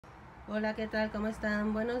Hola, ¿qué tal? ¿Cómo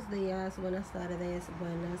están? Buenos días, buenas tardes,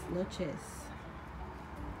 buenas noches.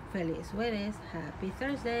 Feliz jueves, happy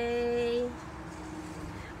Thursday.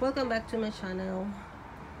 Welcome back to my channel.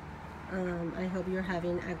 I hope you're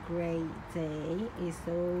having a great day. It's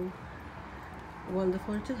so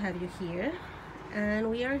wonderful to have you here. And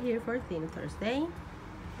we are here for Theme Thursday.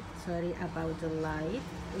 Sorry about the light.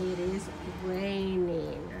 It is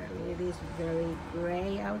raining and it is very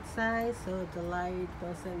gray outside, so the light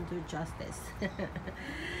doesn't do justice.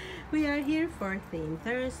 We are here for Theme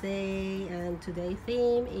Thursday, and today's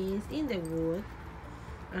theme is in the wood,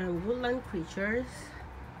 woodland creatures,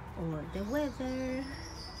 or the weather.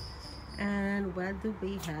 And what do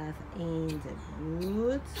we have in the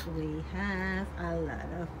woods? We have a lot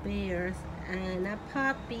of bears and a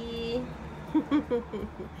puppy.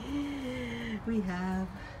 We have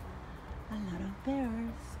a lot of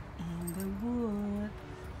bears in the wood.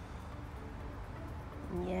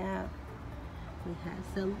 Yeah, we have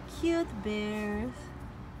some cute bears.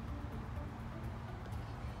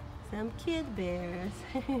 Some cute bears.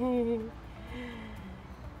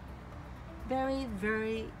 Very,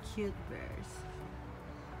 very cute bears.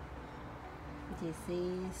 This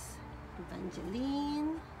is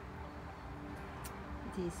Evangeline.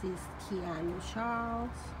 This is Keanu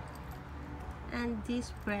Charles. And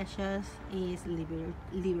this precious is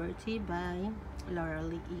Liberty by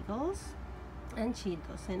Laurel Eagles. And she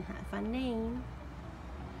doesn't have a name.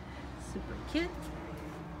 Super cute.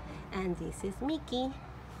 And this is Mickey.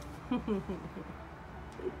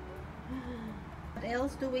 What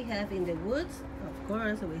else do we have in the woods? Of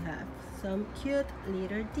course, we have some cute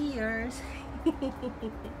little deers.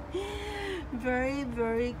 Very,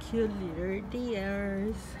 very cute little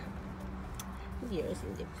deers. Deers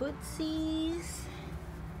in the footsies.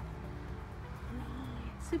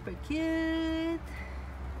 Super cute.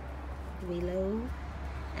 Willow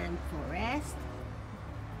and Forest.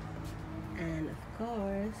 And of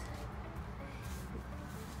course,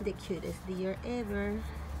 the cutest deer ever,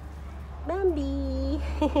 Bambi.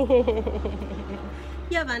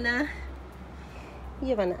 Giovanna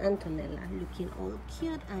Antonella, looking all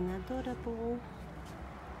cute and adorable.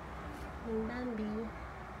 And Bambi.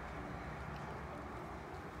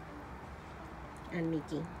 And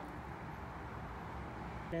Mickey.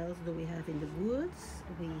 What else do we have in the woods?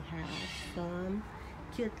 We have some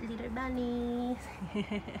cute little bunnies.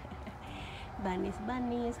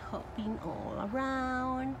 Bunnies hopping all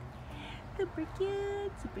around. Super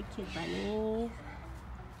cute bunnies.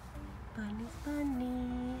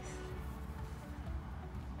 Bunnies.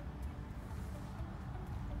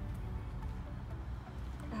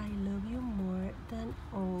 I love you more than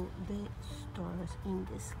all the stars in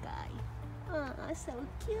the sky. Oh, so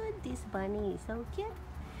cute. This bunny is so cute.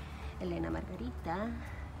 Elena Margarita.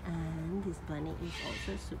 And this bunny is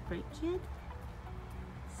also super cute.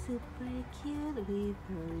 Super cute with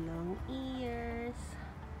her long ears.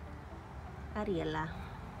 Ariela.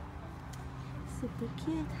 Super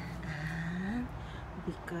cute. And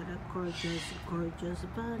we got a gorgeous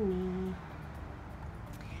bunny.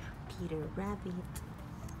 Peter Rabbit.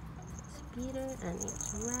 It's Peter and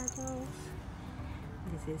it's Rattles.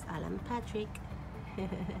 This is Alan Patrick.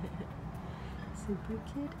 Super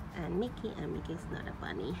cute. And Mickey is not a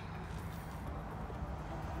bunny.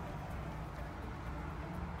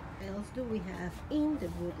 What else do we have in the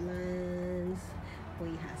woodlands? We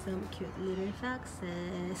have some cute little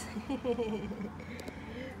foxes.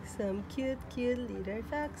 Some cute little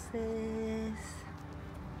foxes.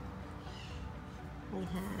 We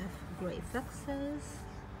have gray foxes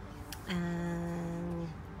and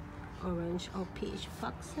orange or peach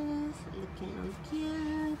foxes, looking all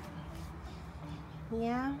cute.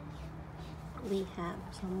 Yeah, we have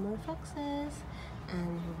some more foxes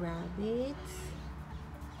and rabbits,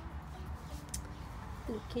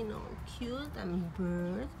 looking all cute, and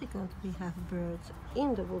birds, because we have birds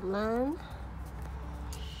in the woodland.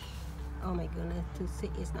 Oh my goodness,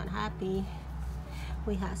 Tootsie is not happy.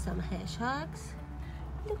 We have some hedgehogs.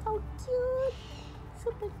 Look how cute,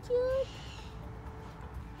 super cute.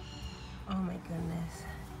 Oh my goodness.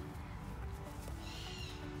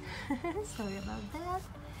 Sorry about that,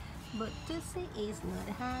 but Tootsie is not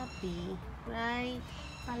happy, right,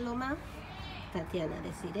 Paloma? Tatiana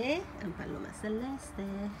Desiree and Paloma Celeste.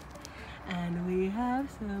 And we have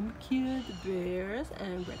some cute bears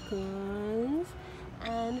and raccoons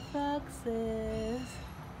and foxes.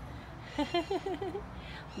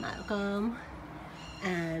 Malcolm.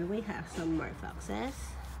 And we have some more foxes.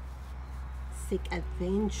 Sick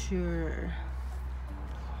Adventure.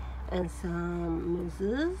 And some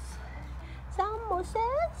mooses.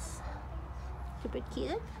 Super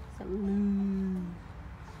cute. Some moose.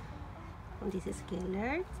 This is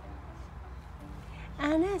Killers.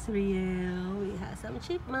 And as real, we have some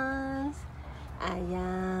chipmunks. I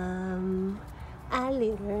am a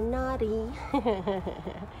little naughty.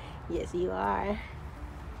 Yes, you are.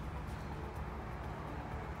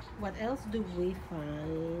 What else do we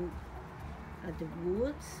find at the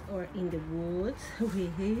woods or in the woods?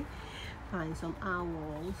 We find some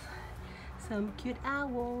owls, some cute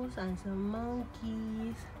owls, and some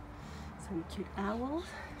monkeys. Some cute owls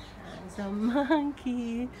and some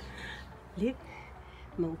monkeys. Look,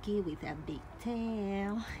 monkey with a big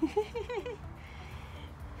tail.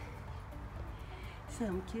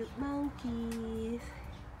 Some cute monkeys.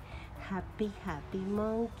 Happy, happy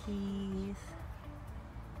monkeys.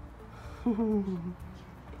 Yeah,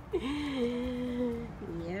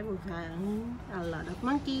 we find a lot of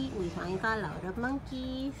monkeys. We find a lot of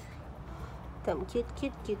monkeys. Some cute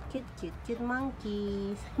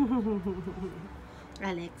monkeys.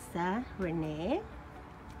 Alexa, Renee,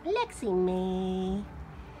 Lexi May,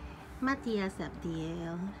 Matthias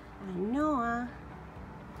Abdiel, and Noah.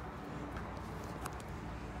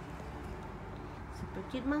 Super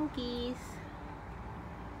cute monkeys.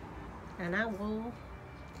 An owl.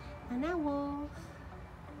 An owl.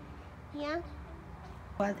 Yeah.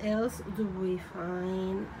 What else do we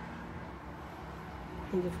find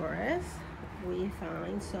in the forest? We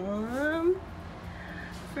find some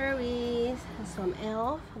fairies, some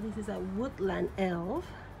elf. This is a woodland elf.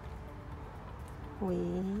 We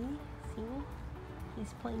see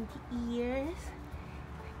his pointy ears.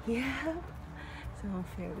 Yeah, some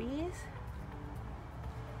fairies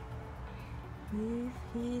with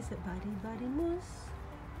his body moose.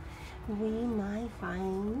 We might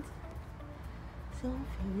find some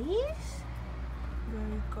fairies,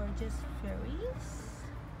 very gorgeous fairies.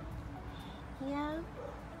 Yeah,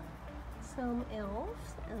 some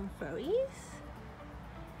elves and fairies.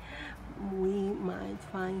 We might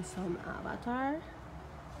find some avatar.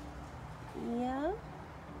 Yeah,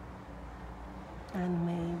 and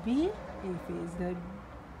maybe if it's the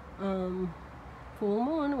full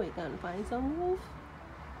moon, we can find some wolf.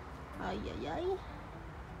 Ay ay ay.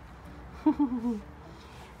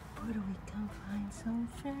 But we can find some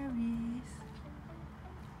fairies.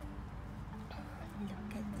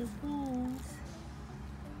 Look at the wings.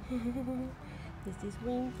 This is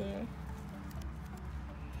winter.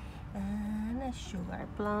 And a sugar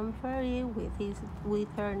plum fairy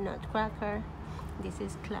with her nutcracker. This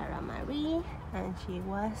is Clara Marie, and she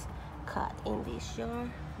was caught in this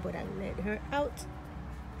jar, but I let her out.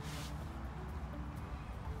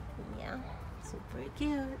 Yeah, super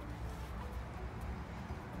cute.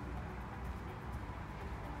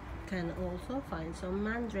 Can also find some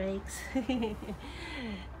mandrakes.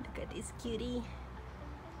 Look at this cutie.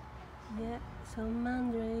 Yeah, some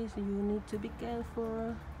mandrakes. You need to be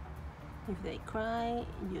careful. If they cry,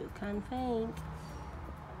 you can faint.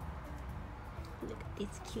 Look at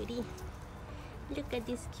this cutie. Look at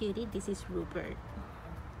this cutie. This is Rupert.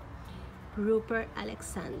 Rupert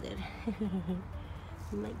Alexander.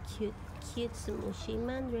 My cute smushy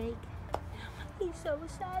mandrake. He's so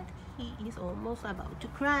sad. He is almost about to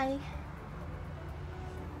cry.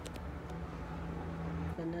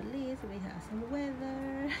 But at least we have some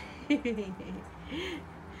weather.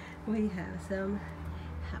 We have some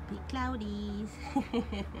happy cloudies.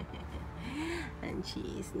 And she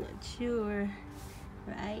is not sure,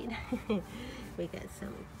 right? We got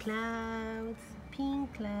some clouds,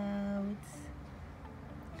 pink clouds,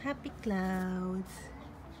 happy clouds.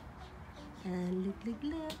 And look,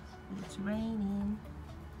 it's raining.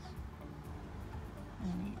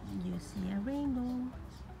 And you see a rainbow.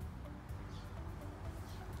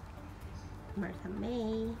 Martha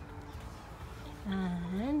May.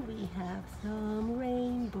 And we have some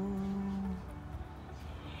rainbow.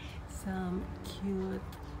 Some cute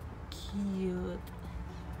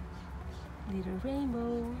little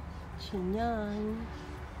rainbow. Chignon.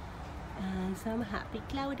 And some happy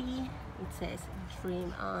cloudy. It says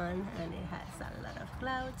dream on, and it has a lot of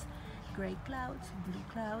clouds. Gray clouds, blue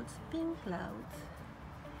clouds, pink clouds.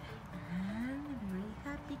 And very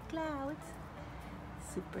happy clouds.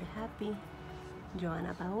 Super happy.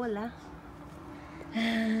 Joanna Paola.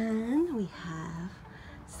 And we have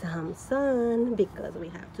some sun, because we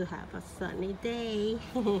have to have a sunny day.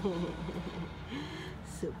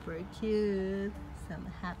 Super cute. Some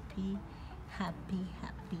happy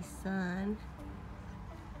sun.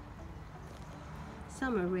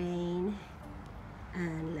 Summer rain.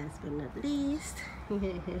 And last but not least,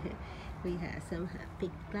 we have some happy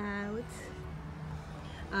clouds.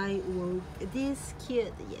 I woke this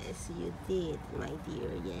cute. Yes, you did, my dear.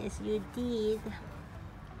 Yes, you did.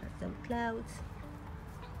 Some clouds.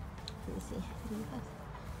 Let me see.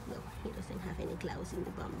 No, he doesn't have any claws in the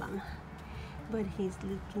bum bum. But he's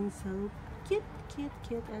looking so cute, cute,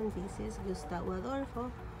 cute. And this is Gustavo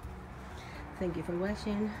Adolfo. Thank you for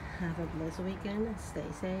watching. Have a blessed weekend. Stay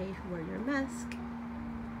safe. Wear your mask.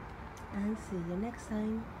 And see you next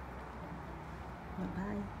time.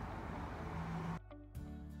 Bye-bye.